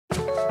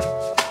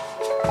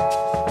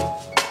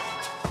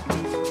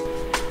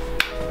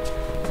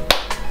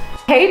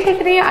Hey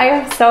Tiffany, I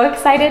am so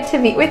excited to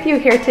meet with you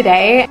here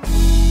today.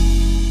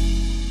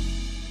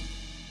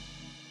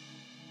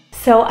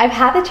 So I've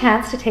had the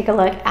chance to take a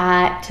look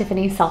at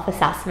Tiffany's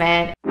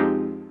self-assessment.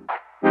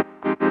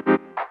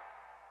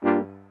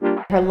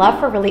 Her love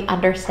for really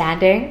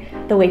understanding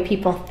the way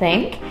people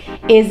think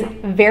is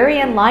very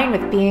in line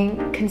with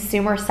being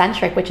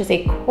consumer-centric, which is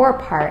a core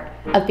part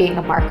of being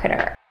a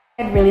marketer.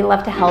 I'd really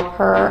love to help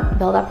her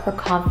build up her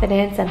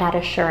confidence and that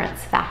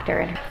assurance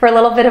factor. For a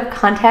little bit of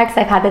context,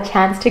 I've had the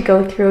chance to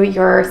go through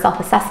your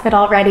self-assessment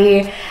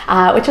already,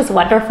 which is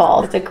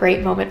wonderful. It's a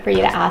great moment for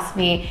you to ask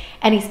me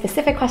any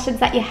specific questions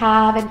that you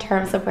have in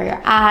terms of where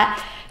you're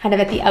at, kind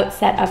of at the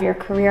outset of your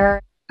career.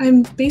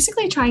 I'm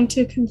basically trying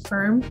to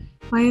confirm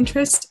my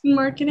interest in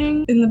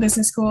marketing in the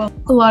business school.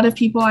 A lot of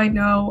people I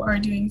know are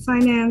doing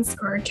finance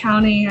or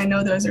accounting. I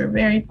know those are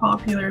very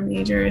popular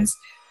majors.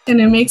 And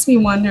it makes me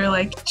wonder,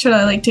 should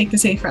I take the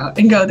safe route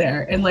and go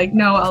there and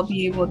no, I'll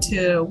be able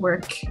to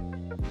work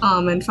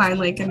and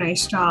find a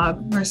nice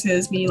job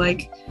versus me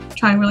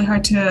trying really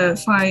hard to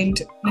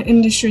find an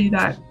industry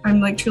that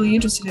I'm truly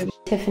interested in.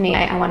 Tiffany,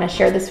 I want to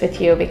share this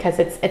with you because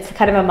it's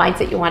kind of a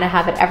mindset you want to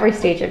have at every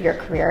stage of your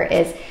career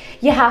is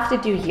you have to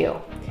do you,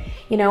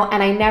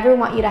 and I never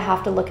want you to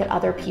have to look at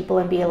other people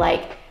and be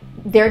like,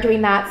 they're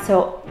doing that,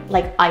 so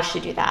I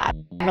should do that.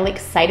 I'm really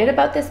excited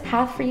about this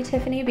path for you,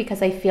 Tiffany,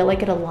 because I feel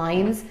like it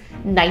aligns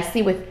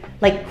nicely with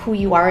who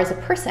you are as a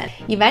person.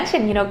 You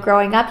mentioned,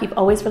 growing up, you've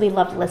always really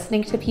loved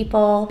listening to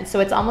people. So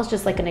it's almost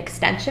just an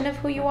extension of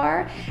who you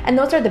are. And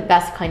those are the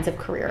best kinds of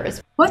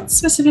careers. What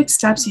specific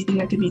steps do you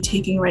think I could be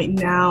taking right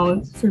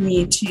now for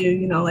me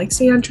to,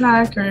 stay on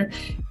track or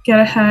get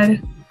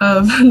ahead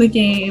of the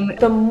game?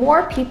 The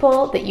more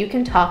people that you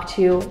can talk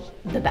to,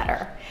 the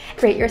better.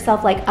 Create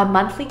yourself a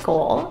monthly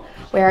goal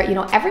where,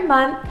 every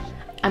month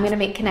I'm gonna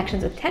make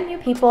connections with 10 new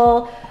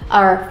people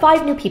or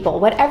 5 new people,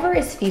 whatever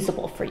is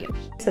feasible for you.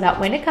 So that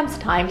when it comes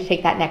time to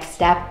take that next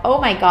step, oh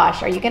my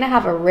gosh, are you gonna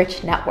have a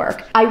rich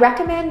network? I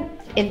recommend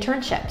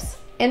internships.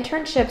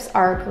 Internships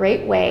are a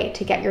great way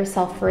to get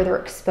yourself further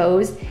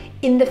exposed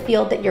in the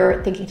field that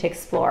you're thinking to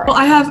explore. Well,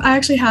 I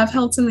actually have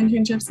held some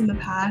internships in the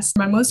past.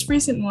 My most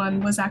recent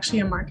one was actually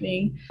a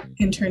marketing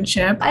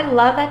internship. I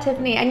love that,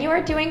 Tiffany, and you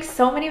are doing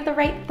so many of the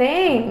right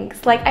things.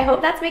 I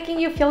hope that's making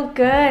you feel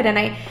good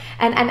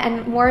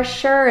and more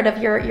assured of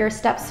your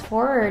steps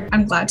forward.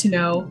 I'm glad to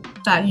know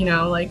that,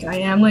 I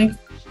am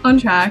on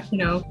track,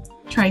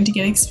 trying to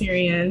get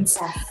experience.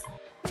 Yes.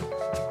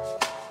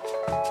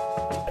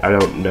 I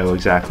don't know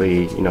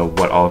exactly,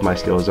 what all of my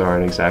skills are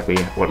and exactly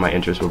what my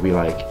interests will be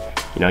like,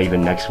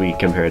 even next week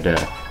compared to,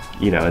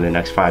 in the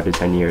next 5 to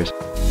 10 years.